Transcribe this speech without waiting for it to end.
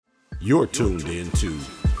You're tuned into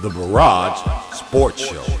the Barrage Sports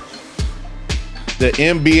Show. The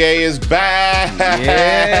NBA is back.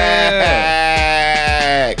 Yeah.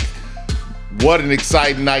 What an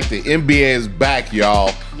exciting night. The NBA is back,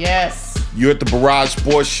 y'all. Yes. You're at the Barrage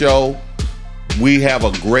Sports Show. We have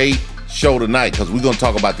a great show tonight because we're going to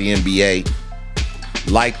talk about the NBA.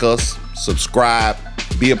 Like us, subscribe,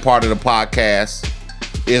 be a part of the podcast.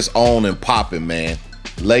 It's on and popping, man.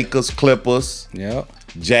 Lakers, Clippers, Yep.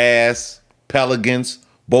 Jazz, Pelicans.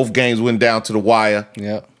 Both games went down to the wire.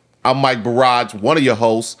 Yep. I'm Mike Barrage, one of your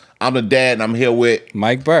hosts. I'm the dad, and I'm here with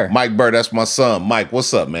Mike Burr. Mike Burr. That's my son. Mike,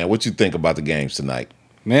 what's up, man? What you think about the games tonight?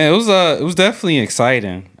 Man, it was definitely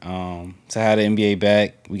exciting to have the NBA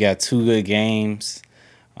back. We got two good games,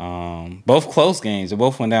 both close games. They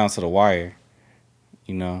both went down to the wire.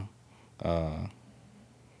 You know,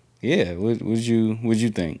 yeah. What'd you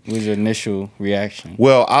think? What was your initial reaction?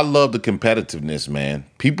 Well, I love the competitiveness, man.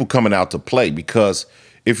 People coming out to play because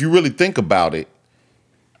if you really think about it,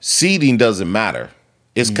 seeding doesn't matter.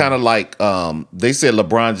 It's kind of like they said.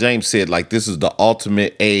 LeBron James said, like, this is the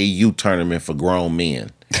ultimate AAU tournament for grown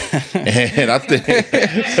men, and I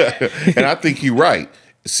think you're right.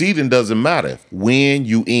 Seeding doesn't matter. When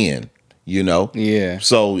you in, you know. Yeah.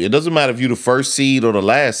 So it doesn't matter if you're the first seed or the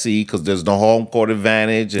last seed because there's no home court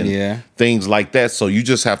advantage and things like that. So you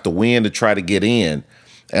just have to win to try to get in.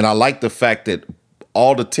 And I like the fact that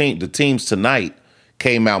all the teams tonight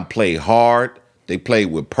came out and played hard. They played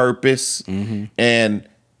with purpose, and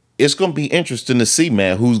it's going to be interesting to see,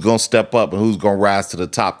 man, who's going to step up and who's going to rise to the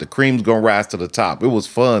top. The cream's going to rise to the top. It was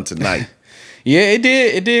fun tonight. Yeah, it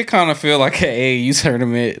did. It did kind of feel like an AAU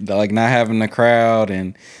tournament, like not having the crowd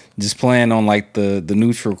and just playing on like the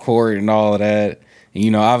neutral court and all of that. And,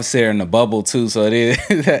 you know, obviously they're in the bubble too, so it is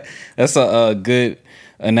that's a good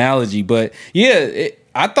analogy. But yeah,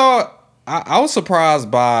 I thought I was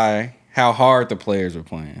surprised by how hard the players were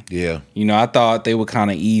playing. Yeah. You know, I thought they would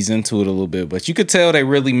kind of ease into it a little bit, but you could tell they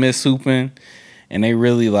really miss hooping, and they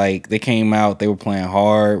really they came out, they were playing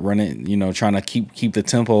hard, running, you know, trying to keep the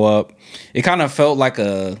tempo up. It kind of felt like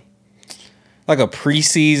a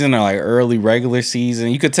preseason or like early regular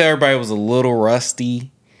season. You could tell everybody was a little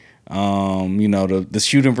rusty. You know, the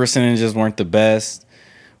shooting percentages weren't the best.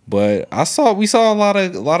 But we saw a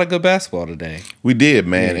lot of good basketball today. We did,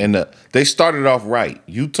 man. Yeah. And they started off right.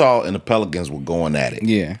 Utah and the Pelicans were going at it.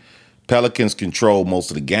 Yeah. Pelicans controlled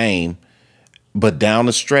most of the game, but down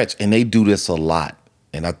the stretch, and they do this a lot.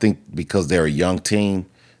 And I think because they're a young team,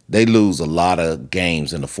 they lose a lot of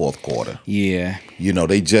games in the fourth quarter. Yeah. You know,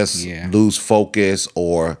 they just lose focus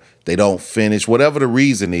or they don't finish, whatever the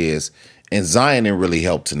reason is. And Zion didn't really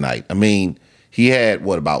help tonight. I mean, he had,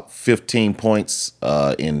 about 15 points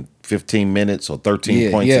in 15 minutes or 13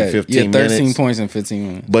 points in 15 minutes? 13 points in 15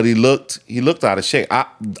 minutes. But he looked out of shape.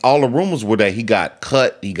 All the rumors were that he got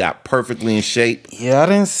cut. He got perfectly in shape. Yeah, I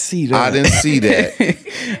didn't see that. I didn't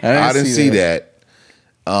see that.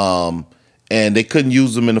 And they couldn't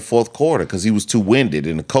use him in the fourth quarter because he was too winded.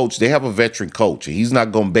 And the coach, they have a veteran coach, and he's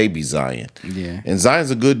not going to baby Zion. Yeah. And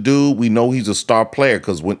Zion's a good dude. We know he's a star player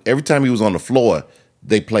because every time he was on the floor,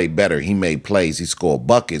 they played better. He made plays. He scored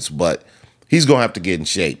buckets, but he's going to have to get in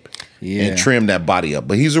shape and trim that body up.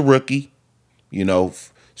 But he's a rookie, you know,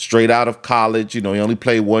 straight out of college. You know, he only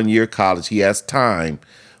played 1 year college. He has time.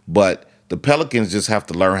 But the Pelicans just have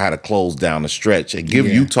to learn how to close down the stretch and give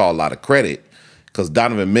Utah a lot of credit because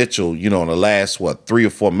Donovan Mitchell, you know, in the last, 3 or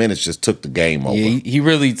 4 minutes just took the game over. Yeah, he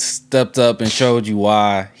really stepped up and showed you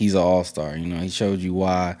why he's an all-star. You know, he showed you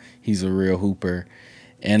why he's a real hooper.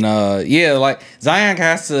 And like Zion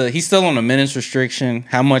he's still on a minutes restriction.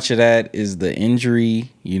 How much of that is the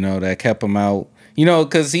injury, you know, that kept him out? You know,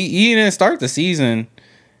 because he didn't start the season.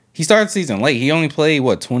 He started the season late. He only played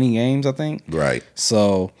 20 games, I think. Right.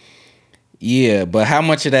 So yeah, but how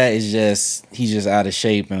much of that is just he's just out of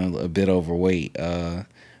shape and a bit overweight?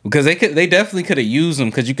 Because they definitely could have used him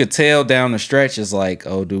because you could tell down the stretch it's like,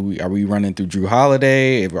 oh, are we running through Drew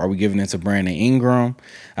Holiday? Are we giving it to Brandon Ingram?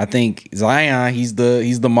 I think Zion, he's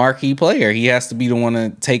the marquee player. He has to be the one to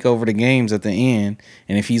take over the games at the end.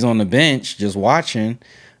 And if he's on the bench just watching,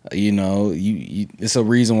 you know, it's a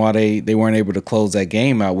reason why they weren't able to close that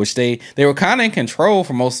game out, which they were kind of in control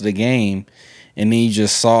for most of the game. And then you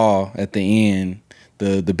just saw at the end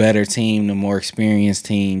the better team, the more experienced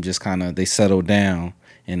team, just kind of they settled down.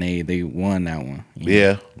 And they won that one.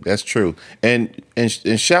 Yeah, that's true. And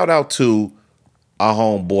shout out to our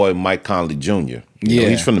homeboy Mike Conley Jr. You know,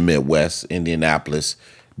 he's from the Midwest, Indianapolis,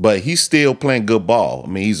 but he's still playing good ball. I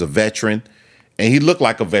mean, he's a veteran, and he looked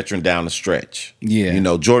like a veteran down the stretch. Yeah. You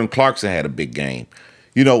know, Jordan Clarkson had a big game.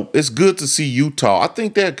 you know, it's good to see Utah. I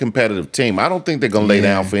think they're a competitive team. I don't think they're going to lay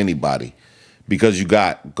down for anybody because you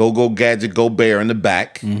got Go Gadget Gobert in the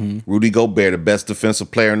back, Rudy Gobert, the best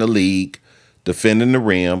defensive player in the league, defending the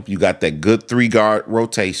rim. You got that good 3-guard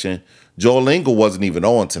rotation. Joel Ingle wasn't even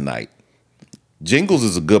on tonight. Jingles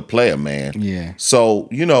is a good player, man. Yeah. So,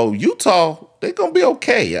 you know, Utah, they're going to be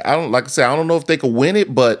okay. I don't know if they can win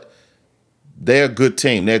it, but they're a good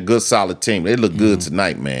team. They're a good, solid team. They look good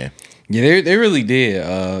tonight, man. Yeah, they really did.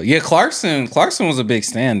 Clarkson was a big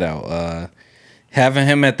standout. Having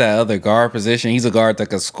him at that other guard position, he's a guard that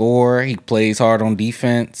could score. He plays hard on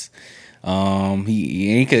defense.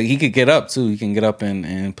 He could get up too. He can get up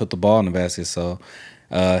and put the ball in the basket. So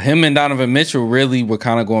him and Donovan Mitchell really were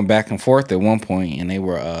kind of going back and forth at one point, and they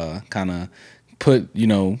were kind of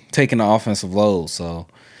taking the offensive load. So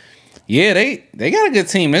yeah, they got a good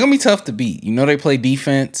team. They're gonna be tough to beat. You know, they play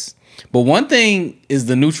defense. But one thing is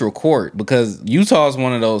the neutral court, because Utah is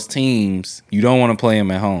one of those teams you don't want to play them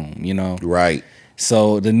at home, you know? Right.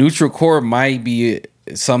 So the neutral court might be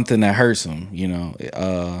something that hurts them, you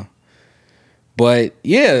know? But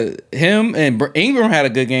yeah, him and Ingram had a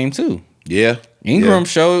good game too. Yeah. Ingram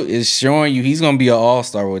is showing you he's going to be an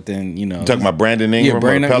all-star within, you know. You talking about Brandon Ingram,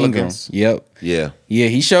 Brandon or the Pelicans? Ingram. Yep. Yeah. Yeah,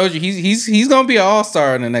 he showed you he's going to be an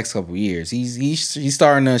all-star in the next couple of years. He's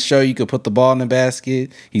starting to show you could put the ball in the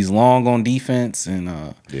basket. He's long on defense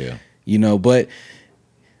and you know, but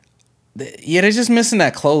they're just missing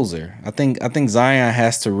that closer. I think Zion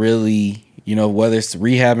has to really, you know, whether it's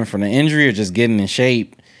rehabbing from the injury or just getting in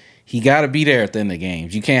shape, he got to be there at the end of the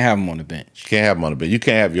games. You can't have him on the bench. Can't have him on the bench. You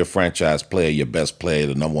can't have your franchise player, your best player,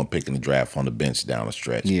 the number one pick in the draft on the bench down the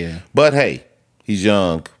stretch. Yeah. But hey, he's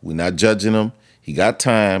young. We're not judging him. He got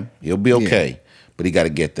time. He'll be okay. But he got to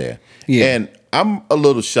get there. Yeah. And I'm a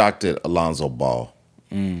little shocked at Alonzo Ball.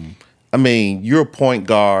 I mean, you're a point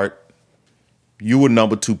guard. You were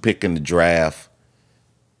number 2 pick in the draft.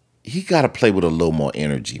 He got to play with a little more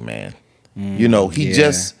energy, man. You know,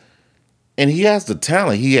 and he has the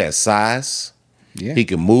talent. He has size. Yeah. He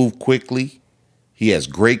can move quickly. He has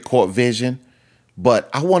great court vision. But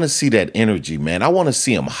I want to see that energy, man. I want to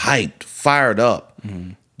see him hyped, fired up,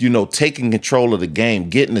 you know, taking control of the game,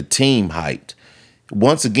 getting the team hyped.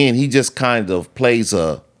 Once again, he just kind of plays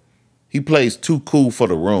too cool for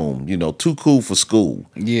the room, you know, too cool for school.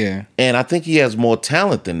 Yeah. And I think he has more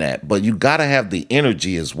talent than that. But you got to have the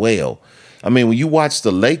energy as well. I mean, when you watch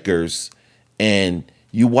the Lakers and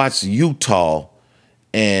you watch Utah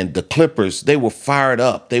and the Clippers, they were fired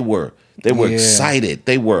up. They were excited.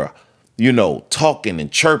 They were, you know, talking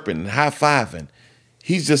and chirping and high-fiving.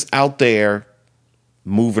 He's just out there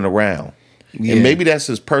moving around. Yeah. And maybe that's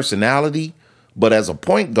his personality, but as a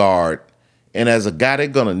point guard and as a guy they're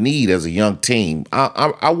going to need as a young team,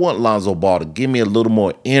 I want Lonzo Ball to give me a little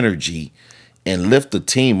more energy and lift the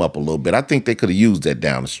team up a little bit. I think they could have used that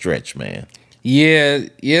down the stretch, man. Yeah,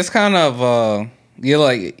 it's kind of you're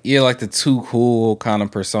like the too cool kind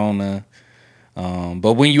of persona.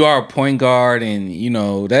 But when you are a point guard, and you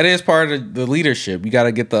know that is part of the leadership, you got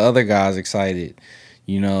to get the other guys excited,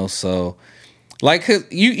 you know. So, like,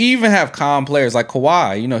 you even have calm players like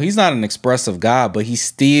Kawhi. You know, he's not an expressive guy, but he's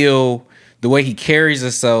still the way he carries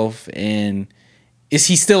himself, and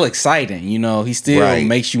he's still exciting. You know, he still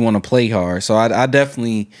makes you want to play hard. So I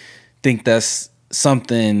definitely think that's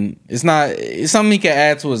something. It's something he can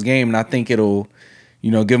add to his game, and I think it'll, you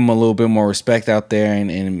know, give him a little bit more respect out there,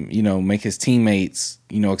 and you know, make his teammates,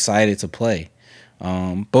 you know, excited to play.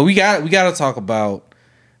 But we got to talk about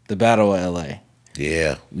the Battle of LA.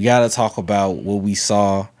 Yeah, we got to talk about what we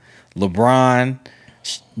saw. LeBron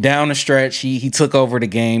down the stretch, he took over the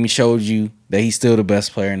game. He showed you that he's still the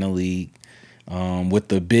best player in the league. With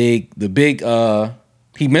the big,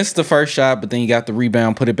 he missed the first shot, but then he got the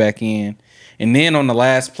rebound, put it back in. And then on the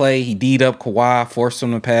last play, he D'd up Kawhi, forced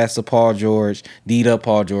him to pass to Paul George, D'd up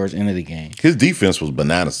Paul George, into the game. His defense was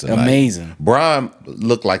bananas tonight. Amazing. Brian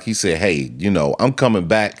looked like he said, hey, you know, I'm coming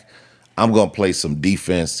back. I'm going to play some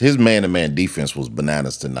defense. His man-to-man defense was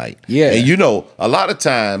bananas tonight. Yeah. And, you know, a lot of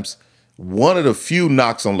times, one of the few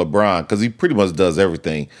knocks on LeBron, because he pretty much does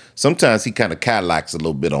everything, sometimes he kind of Cadillacs a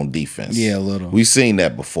little bit on defense. Yeah, a little. We've seen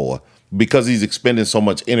that before. Because he's expending so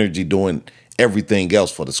much energy doing everything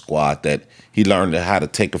else for the squad that he learned how to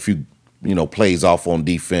take a few, you know, plays off on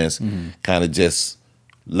defense, kind of just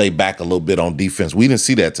lay back a little bit on defense. We didn't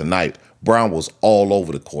see that tonight. Brown was all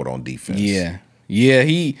over the court on defense. Yeah.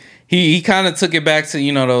 He kind of took it back to,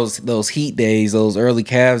 you know, those Heat days, those early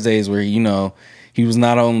Cavs days where, you know, he was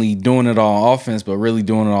not only doing it all on offense, but really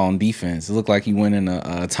doing it all on defense. It looked like he went in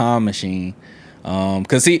a time machine.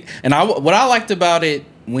 What I liked about it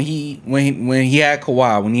when he had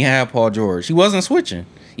Kawhi, when he had Paul George, he wasn't switching.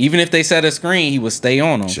 Even if they set a screen, he would stay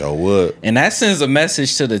on them. Sure would. And that sends a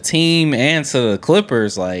message to the team and to the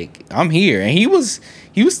Clippers, like, I'm here. And he was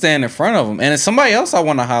standing in front of them. And somebody else I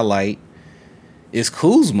want to highlight is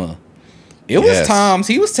Kuzma. It was times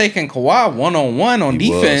he was taking Kawhi one-on-one on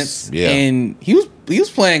defense, and he was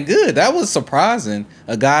playing good. That was surprising.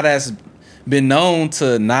 A guy that's been known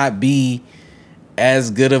to not be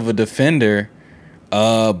as good of a defender,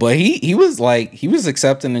 but he was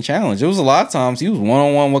accepting the challenge. It was a lot of times he was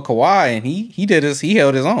one-on-one with Kawhi, and he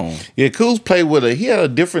held his own. Yeah, Kuz played he had a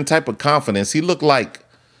different type of confidence. He looked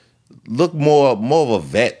more of a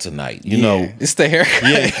vet tonight, you know. It's the haircut.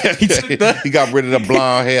 Yeah. He got rid of the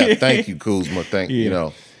blonde hair. Thank you, Kuzma. You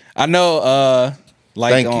know. I know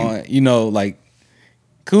like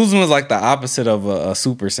Kuzma's like the opposite of a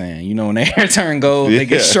Super Saiyan. You know, when their hair turn gold, they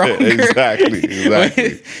get stronger. Exactly.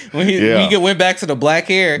 when he went back to the black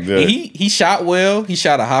hair, and he shot well. He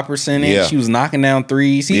shot a high percentage. Yeah. He was knocking down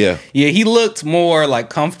threes. He looked more like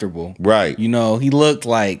comfortable. Right. You know, he looked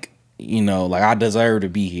like, you know, like I deserve to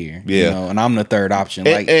be here. Yeah. You know, and I'm the third option.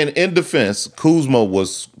 And in defense, Kuzma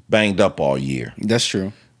was banged up all year. That's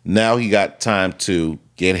true. Now he got time to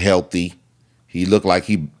get healthy. He looked like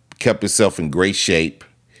he kept himself in great shape.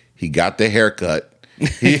 He got the haircut.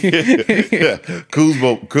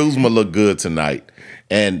 Kuzma looked good tonight.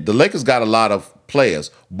 And the Lakers got a lot of players.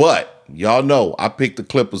 But y'all know I picked the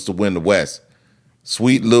Clippers to win the West.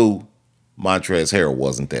 Sweet Lou, Montrezl Harrell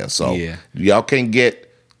wasn't there. So y'all can't get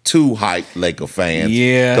too hyped, Laker fans.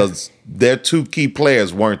 Yeah. Because their two key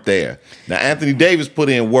players weren't there. Now, Anthony Davis put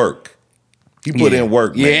in work. He put in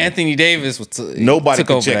work, man. Yeah, Anthony Davis Nobody took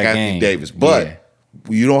can check Anthony game. Davis. But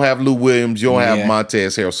you don't have Lou Williams. You don't have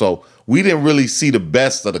Montrezl Harrell. So we didn't really see the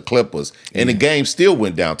best of the Clippers. And the game still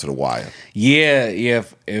went down to the wire. Yeah.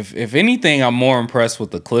 If anything, I'm more impressed with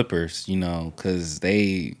the Clippers, you know, because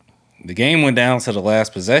the game went down to the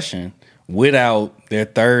last possession without their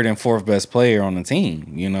third and fourth best player on the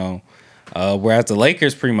team, you know. Whereas the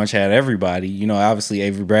Lakers pretty much had everybody. You know, obviously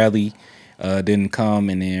Avery Bradley didn't come,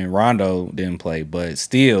 and then Rondo didn't play. But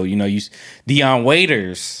still, you know, Dion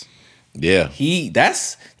Waiters. Yeah.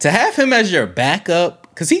 That's to have him as your backup,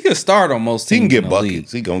 because he could start on most teams. He can get in the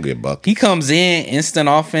buckets. league. He gonna get buckets. He comes in, instant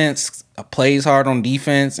offense, plays hard on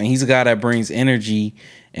defense, and he's a guy that brings energy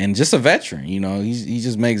and just a veteran. You know, he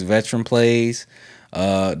just makes veteran plays.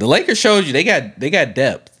 The Lakers showed you they got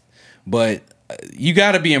depth, but you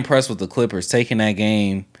got to be impressed with the Clippers taking that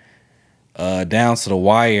game down to the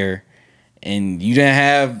wire, and you didn't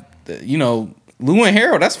have Lou and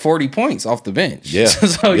Harrell. That's 40 points off the bench. Yeah,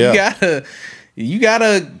 so you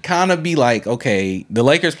gotta kind of be like, okay, the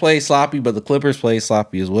Lakers play sloppy, but the Clippers play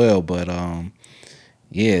sloppy as well. But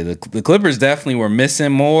the Clippers definitely were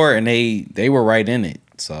missing more, and they were right in it.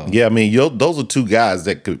 So yeah, I mean, those are two guys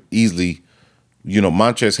that could easily. You know,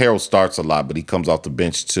 Montrezl Harrell starts a lot, but he comes off the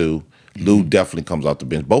bench too. Lou definitely comes off the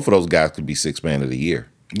bench. Both of those guys could be sixth man of the year.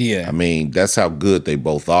 Yeah. I mean, that's how good they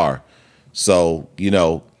both are. So, you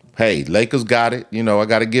know, hey, Lakers got it. You know, I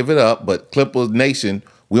got to give it up. But Clippers Nation,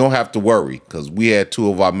 we don't have to worry because we had two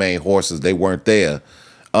of our main horses. They weren't there.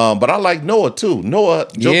 But I like Noah too.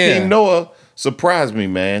 Joakim Noah surprised me,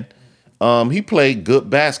 man. He played good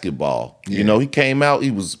basketball. Yeah. You know, he came out, he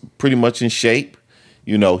was pretty much in shape.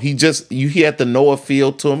 You know, he had the Noah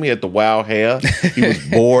feel to him. He had the wild hair. He was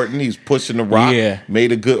boarding. He was pushing the rock. Yeah.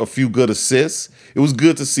 Made a few good assists. It was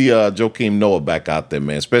good to see Joakim Noah back out there,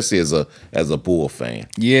 man, especially as a Bull fan.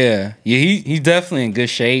 Yeah. He's definitely in good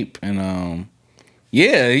shape, and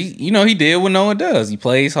he did what Noah does. He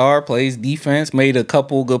plays hard, plays defense, made a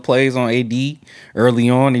couple good plays on AD early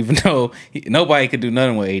on, even though nobody could do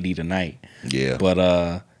nothing with AD tonight. Yeah, but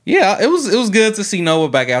it was good to see Noah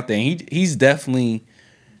back out there. He's definitely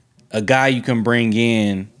a guy you can bring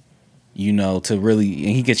in, you know, to really,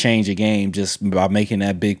 and he could change a game just by making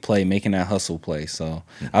that big play, making that hustle play. So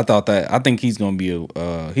I think he's gonna be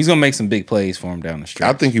he's gonna make some big plays for him down the stretch.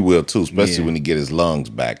 I think he will too, especially when he get his lungs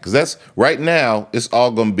back. Because that's right now, it's all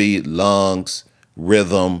gonna be lungs,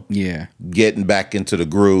 rhythm, getting back into the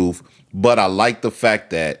groove. But I like the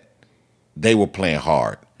fact that they were playing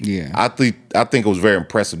hard. Yeah, I think it was very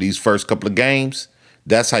impressive. These first couple of games,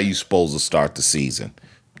 that's how you're supposed to start the season.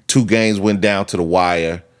 2 games went down to the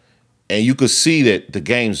wire, and you could see that the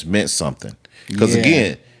games meant something. Because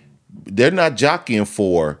again, they're not jockeying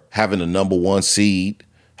for having a number 1 seed,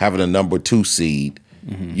 having a number 2 seed.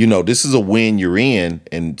 Mm-hmm. You know, this is a win you're in,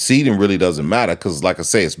 and seeding really doesn't matter because, like I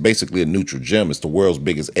say, it's basically a neutral gym. It's the world's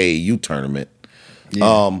biggest AAU tournament.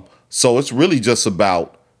 Yeah. So it's really just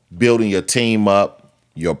about building your team up,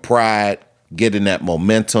 your pride, getting that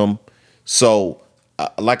momentum. So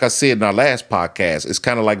like I said in our last podcast, it's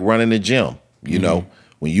kind of like running a gym. You know,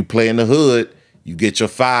 when you play in the hood, you get your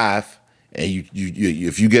 5, and you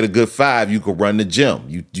if you get a good 5, you can run the gym.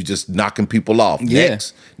 You just knocking people off. Yeah.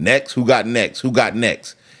 Next, who got next?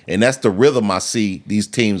 And that's the rhythm I see these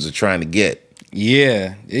teams are trying to get.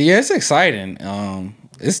 Yeah, it's exciting.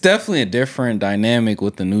 It's definitely a different dynamic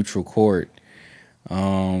with the neutral court.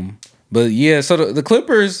 But yeah, so the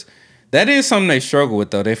Clippers, that is something they struggle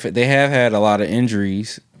with though. They have had a lot of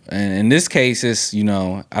injuries, and in this case, it's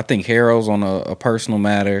I think Harrell's on a personal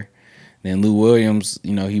matter. Then Lou Williams,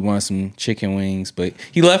 he wanted some chicken wings, but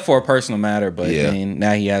he left for a personal matter. But then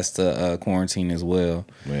now he has to quarantine as well.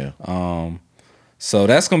 Yeah. So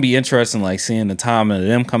that's gonna be interesting, like seeing the timing of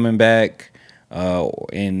them coming back.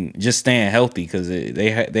 And just staying healthy because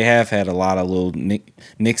they have had a lot of little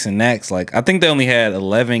nicks and knacks. Like I think they only had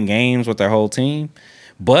 11 games with their whole team,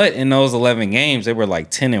 but in those 11 games they were like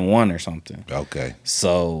 10-1 or something. Okay.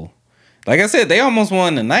 So, like I said, they almost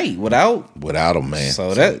won the night without them, man.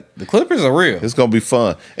 So that the Clippers are real. It's gonna be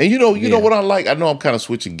fun. And you know what I like? I know I'm kind of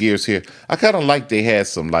switching gears here. I kind of like they had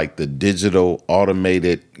some like the digital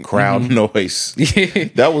automated crowd noise.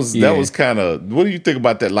 That was kind of. What do you think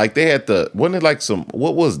about that? Like they had wasn't it like some?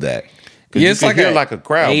 What was that? Yeah, it's like a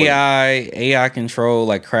crowd AI control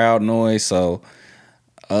like crowd noise. So,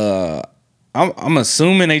 I'm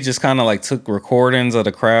assuming they just kind of like took recordings of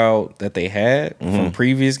the crowd that they had from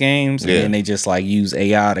previous games, and then they just like use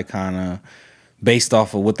AI to kind of based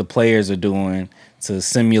off of what the players are doing to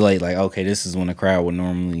simulate like, okay, this is when the crowd would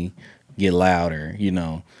normally get louder,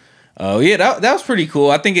 that was pretty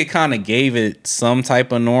cool. I think it kind of gave it some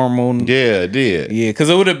type of normal. Yeah, it did. Yeah, because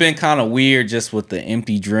it would have been kind of weird just with the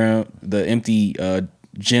empty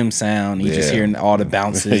gym sound. You just hearing all the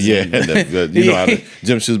bounces. How the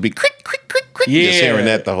gym should be quick. Yeah, just hearing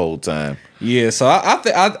that the whole time. Yeah, so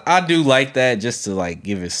I do like that just to like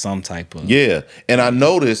give it some type of And I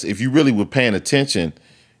noticed if you really were paying attention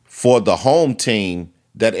for the home team,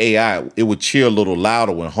 that AI it would cheer a little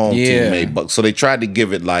louder when home team made bucks. So they tried to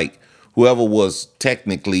give it like whoever was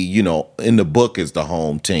technically in the book as the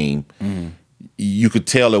home team. You could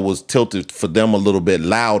tell it was tilted for them a little bit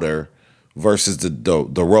louder versus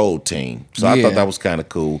the road team. So I thought that was kind of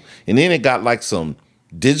cool. And then it got like some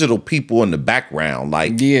digital people in the background,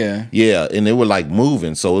 like and they were like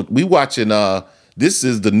moving. So we watching. This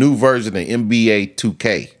is the new version of NBA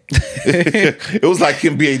 2K. It was like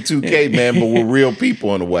NBA 2K, man, but with real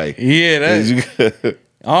people in a way. Yeah,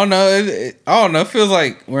 I don't know. I don't know. It feels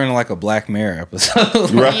like we're in like a Black Mirror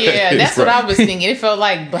episode. Right. Yeah, that's what I was thinking. It felt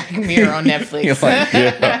like Black Mirror on Netflix.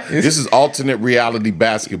 This is alternate reality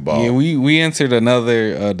basketball. Yeah, we entered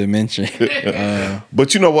another dimension.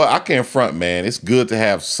 But you know what? I can't front, man. It's good to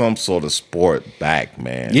have some sort of sport back,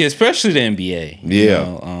 man. Yeah, especially the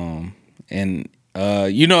NBA. And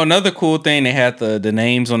another cool thing, they had the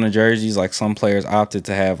names on the jerseys. Like some players opted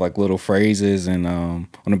to have like little phrases and on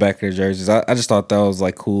the back of their jerseys. I just thought that was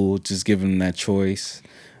like cool, just giving them that choice.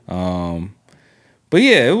 But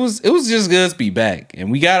yeah, it was just good to be back.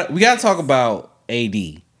 And we got to talk about AD.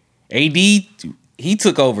 AD, he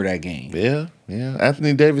took over that game. Yeah.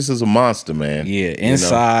 Anthony Davis is a monster, man. Yeah,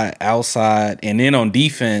 inside, outside, and then on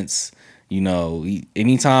defense.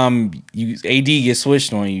 Anytime AD gets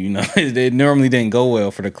switched on you, it normally didn't go well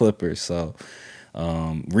for the Clippers. So,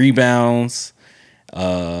 rebounds.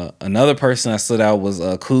 Another person that stood out was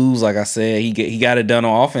Kuz. Like I said, he got it done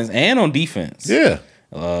on offense and on defense. Yeah.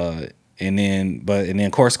 And then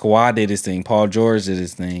of course Kawhi did his thing. Paul George did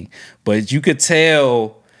his thing. But you could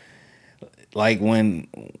tell, like when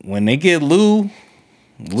they get Lou,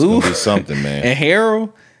 it's gonna be something, man, and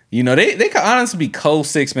Harrell. They could honestly be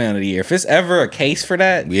co-6 man of the year. If it's ever a case for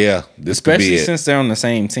that, this especially since they're on the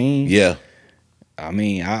same team. Yeah. I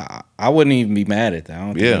mean, I wouldn't even be mad at that. I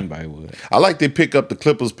don't think anybody would. I like the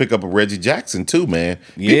Clippers pick up a Reggie Jackson too, man.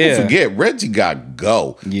 People forget Reggie got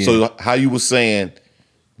go. Yeah. So how you were saying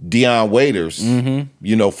Deion Waiters,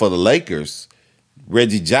 for the Lakers,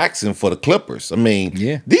 Reggie Jackson for the Clippers. I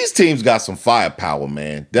mean, these teams got some firepower,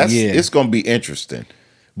 man. It's gonna be interesting.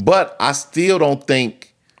 But I still don't think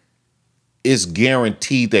it's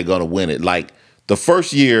guaranteed they're going to win it. Like the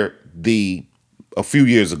first year, a few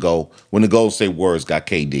years ago, when the Golden State Warriors got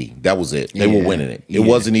KD, that was it. They were winning it. It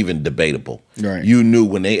wasn't even debatable. Right. You knew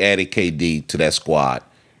when they added KD to that squad,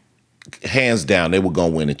 hands down, they were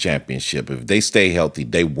going to win a championship. If they stay healthy,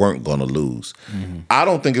 they weren't going to lose. I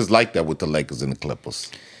don't think it's like that with the Lakers and the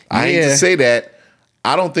Clippers. I hate to say that.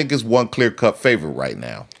 I don't think it's one clear-cut favorite right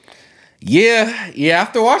now. Yeah.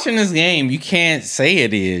 After watching this game, you can't say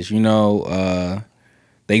it is.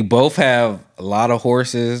 They both have a lot of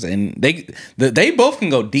horses, and they both can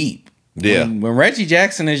go deep. Yeah. When Reggie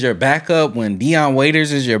Jackson is your backup, when Deion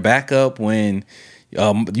Waiters is your backup, when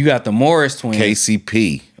you got the Morris twins,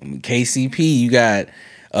 KCP, you got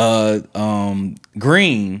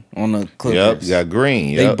Green on the Clippers. Yep, you got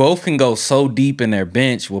Green. They Yep. both can go so deep in their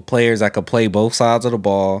bench with players that could play both sides of the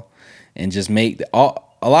ball and just make a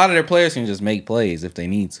lot of their players can just make plays if they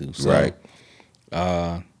need to. So, Right.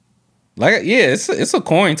 it's a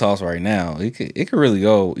coin toss right now. It could really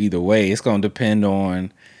go either way. It's going to depend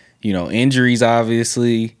on, injuries.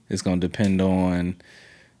 Obviously, it's going to depend on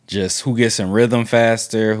just who gets in rhythm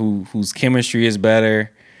faster, whose chemistry is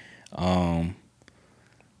better.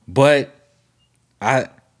 But I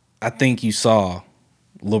think you saw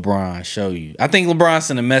LeBron show you. I think LeBron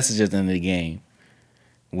sent a message at the end of the game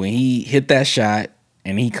when he hit that shot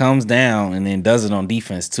and he comes down and then does it on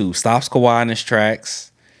defense too. Stops Kawhi in his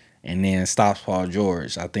tracks and then stops Paul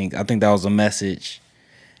George. I think that was a message.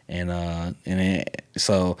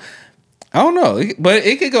 So I don't know, but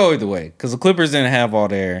it could go either way because the Clippers didn't have all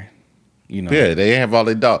their, Yeah, they have all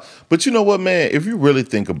their dogs. But you know what, man? If you really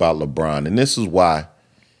think about LeBron, and this is why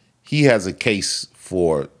he has a case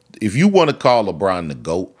for, if you want to call LeBron the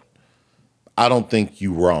GOAT, I don't think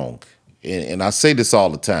you're wrong. And I say this all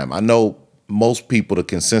the time. I know most people, the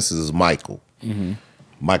consensus is Michael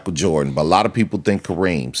Jordan, but a lot of people think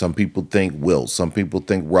Kareem. Some people think Wilt. Some people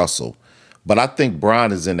think Russell. But I think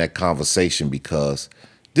Bron is in that conversation because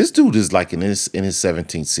this dude is like in his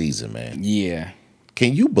 17th season, man. Yeah.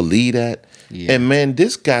 Can you believe that? Yeah. And man,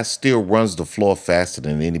 this guy still runs the floor faster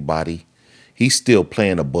than anybody. He's still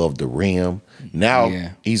playing above the rim. Now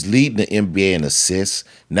he's leading the NBA in assists.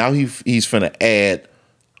 Now he's finna add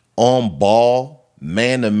on ball,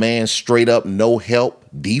 man to man, straight up, no help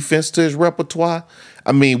defense to his repertoire.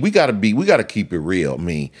 I mean, we gotta keep it real. I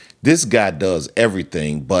mean, this guy does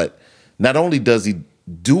everything, but not only does he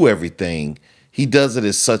do everything, he does it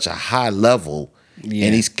at such a high level. Yeah.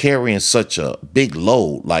 And he's carrying such a big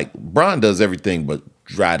load. Like, Bron does everything but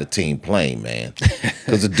drive the team playing, man.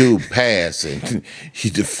 Because the dude pass and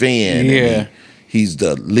he defend. Yeah. And he's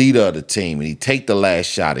the leader of the team. And he take the last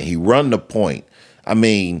shot and he run the point. I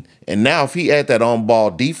mean, and now if he had that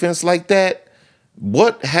on-ball defense like that,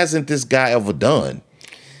 what hasn't this guy ever done?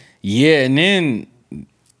 Yeah, and then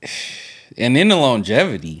the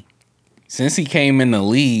longevity. Since he came in the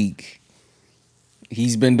league,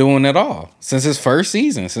 he's been doing it all. Since his first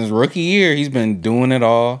season, since rookie year, he's been doing it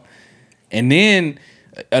all. And then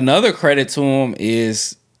another credit to him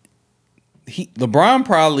is LeBron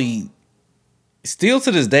probably, still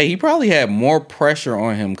to this day, he probably had more pressure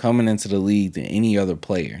on him coming into the league than any other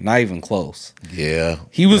player. Not even close. Yeah,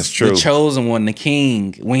 he was the chosen one, the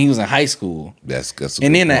king, when he was in high school. That's a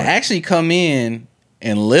and then point. to actually come in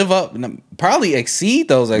and live up, probably exceed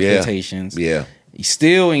those expectations. Yeah.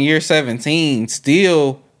 Still in year 17,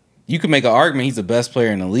 you could make an argument he's the best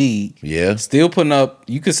player in the league. Yeah. Still putting up,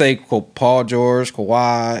 you could say Paul George,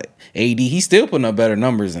 Kawhi, AD, he's still putting up better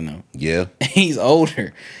numbers than them. Yeah. He's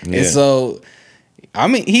older. Yeah. And so, I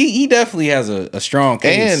mean, he definitely has a strong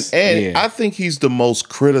case. And I think he's the most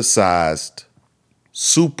criticized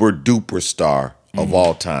super duper star of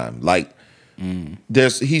all time. Like,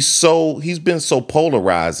 he's been so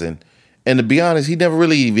polarizing. And to be honest, he never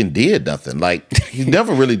really even did nothing. Like, he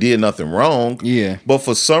never really did nothing wrong. Yeah. But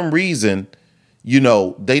for some reason,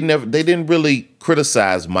 they didn't really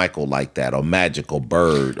criticize Michael like that, or Magic, or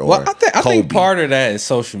Bird, or I Kobe. think part of that is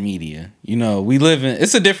social media. We live in,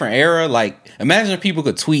 it's a different era. Like, imagine if people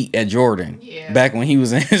could tweet at Jordan back when he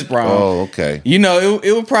was in his prime. Oh, okay.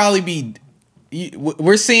 It would probably be,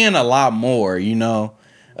 we're seeing a lot more,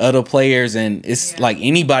 other players, and it's like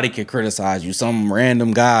anybody could criticize you. Some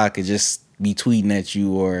random guy could just be tweeting at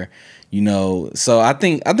you, or So I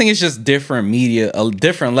think it's just different media, a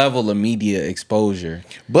different level of media exposure.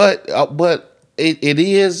 But it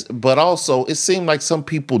is. But also, it seemed like some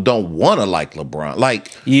people don't want to like LeBron. Like,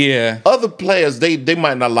 other players, they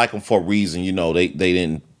might not like him for a reason. They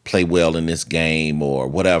didn't play well in this game or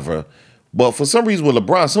whatever. But for some reason with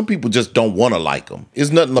LeBron, some people just don't want to like him. It's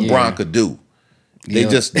nothing LeBron could do. They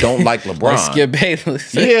just don't like LeBron. Like Skip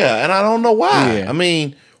Bayless. Yeah, and I don't know why. Yeah. I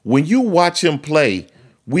mean, when you watch him play,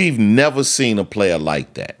 we've never seen a player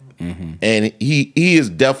like that. Mm-hmm. And he is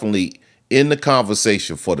definitely in the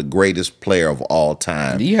conversation for the greatest player of all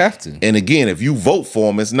time. You have to. And again, if you vote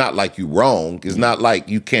for him, it's not like you're wrong. It's not like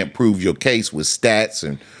you can't prove your case with stats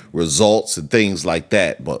and results and things like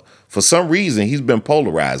that. But for some reason, he's been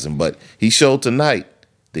polarizing. But he showed tonight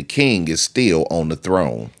the king is still on the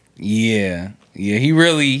throne. Yeah. Yeah, he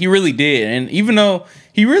really did. And even though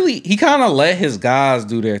he kind of let his guys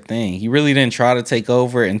do their thing, he really didn't try to take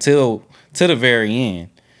over until to the very end.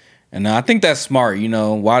 And I think that's smart, you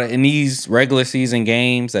know. Why in these regular season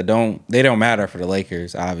games that don't matter for the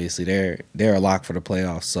Lakers, obviously. They're a lock for the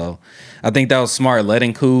playoffs. So I think that was smart,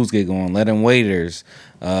 letting Kuz get going, letting Waiters,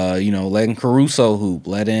 letting Caruso hoop,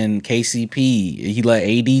 letting KCP. He let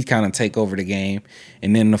AD kind of take over the game.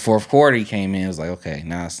 And then in the fourth quarter he came in, it was like, okay,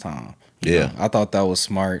 now it's time. You know, I thought that was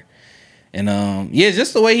smart. And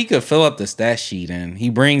just the way he could fill up the stat sheet, and he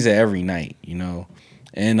brings it every night, you know.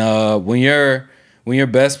 And when your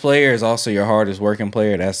best player is also your hardest working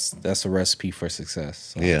player, that's a recipe for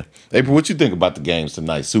success. So. Yeah. April, what you think about the games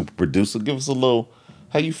tonight? Super producer, give us a little,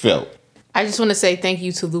 how you felt? I just want to say thank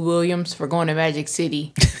you to Lou Williams for going to Magic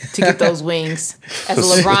City to get those wings. As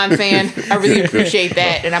a LeBron fan, I really appreciate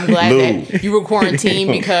that, and I'm glad that you were quarantined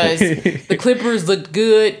because the Clippers looked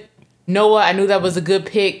good. Noah, I knew that was a good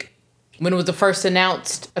pick when it was the first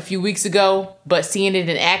announced a few weeks ago, but seeing it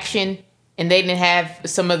in action and they didn't have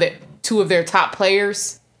two of their top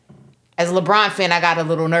players. As a LeBron fan, I got a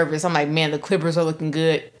little nervous. I'm like, man, the Clippers are looking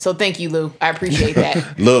good. So thank you, Lou. I appreciate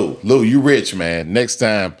that. Lou, you rich, man. Next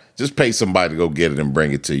time, just pay somebody to go get it and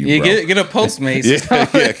bring it to you, bro. Get a Postmates.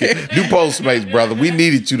 Do Postmates, brother. We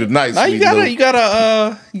needed you tonight. No, you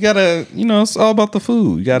gotta, it's all about the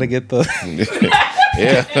food. You gotta get the...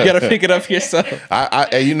 Yeah, you gotta pick it up yourself.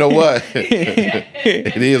 You know what?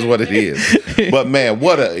 It is what it is. But man,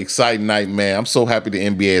 what an exciting night, man! I'm so happy the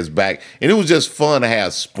NBA is back, and it was just fun to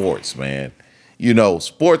have sports, man. You know,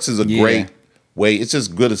 sports is a great way. It's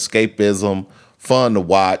just good escapism, fun to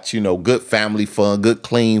watch. You know, good family fun, good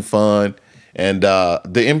clean fun, and the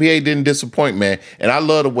NBA didn't disappoint, man. And I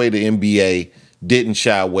love the way the NBA didn't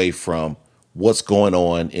shy away from what's going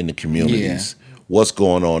on in the communities. What's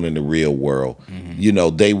going on in the real world. Mm-hmm. You know,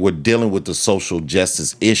 they were dealing with the social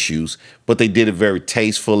justice issues, but they did it very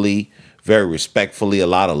tastefully, very respectfully, a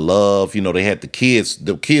lot of love. You know, they had the kids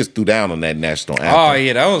threw down on that national anthem. Oh,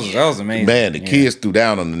 yeah, that was amazing. Man, the kids threw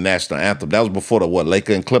down on the national anthem. That was before the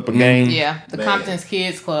Laker and Clipper game? Yeah, the Compton's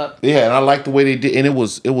Kids Club. Yeah, and I like the way they did, and it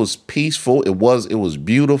was peaceful. It was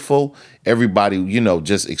beautiful. Everybody, you know,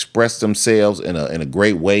 just expressed themselves in a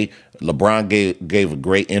great way. LeBron gave a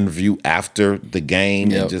great interview after the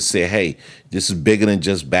game and just said, hey, this is bigger than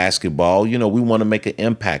just basketball. You know, we want to make an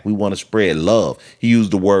impact. We want to spread love. He used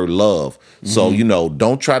the word love. Mm-hmm. So, you know,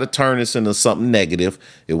 don't try to turn this into something negative.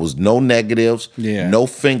 It was no negatives, no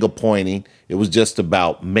finger pointing. It was just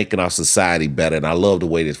about making our society better. And I love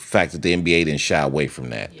the fact that the NBA didn't shy away from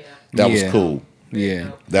that. Yeah. That was cool.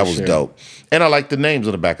 Yeah. That was dope. And I like the names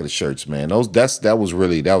on the back of the shirts, man. That was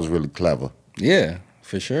really clever. Yeah.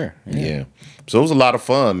 For sure. Yeah. So it was a lot of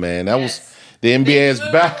fun, man. That was the NBA is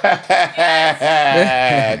back.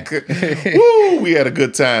 Woo, we had a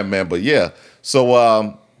good time, man. But yeah.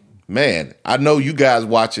 So man, I know you guys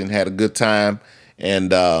watching had a good time.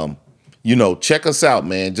 And check us out,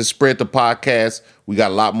 man. Just spread the podcast. We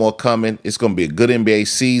got a lot more coming. It's gonna be a good NBA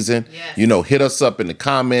season. Yes. You know, hit us up in the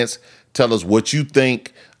comments. Tell us what you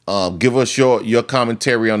think. Give us your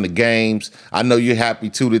commentary on the games. I know you're happy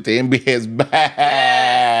too that the NBA is back.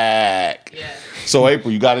 Yeah. So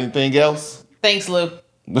April, you got anything else? Thanks, Lou.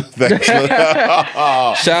 Thanks, Lou.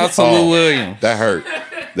 Shout out to Lou Williams. That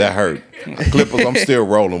hurt. Clippers, I'm still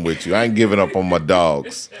rolling with you. I ain't giving up on my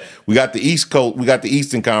dogs. We got the East Coast. We got the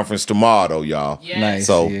Eastern Conference tomorrow, though, y'all. Yes. Nice.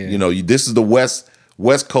 So this is the West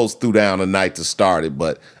Coast threw down tonight to start it,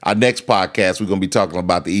 but our next podcast we're gonna be talking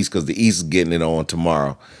about the East because the East is getting it on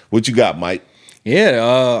tomorrow. What you got, Mike?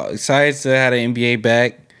 Yeah, excited to have the NBA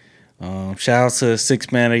back. Shout out to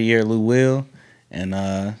Sixth Man of the Year, Lou Will, and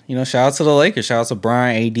shout out to the Lakers. Shout out to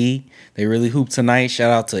Brian, AD. They really hooped tonight. Shout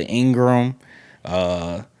out to Ingram,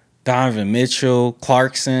 Donovan Mitchell,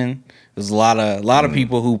 Clarkson. There's a lot of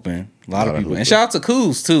people hooping. A lot of people, and shout out to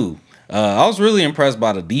Kuz too. I was really impressed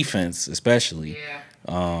by the defense, especially. Yeah.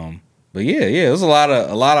 But it was a lot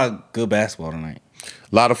of good basketball tonight.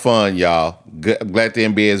 A lot of fun, y'all. Glad the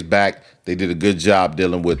NBA is back. They did a good job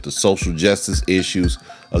dealing with the social justice issues,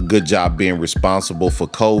 a good job being responsible for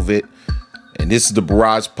COVID. And this is the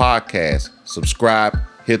Barrage Podcast. Subscribe,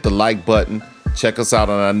 hit the like button. Check us out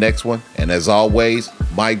on our next one. And as always,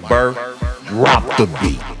 Mike Burr, drop the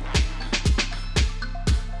beat.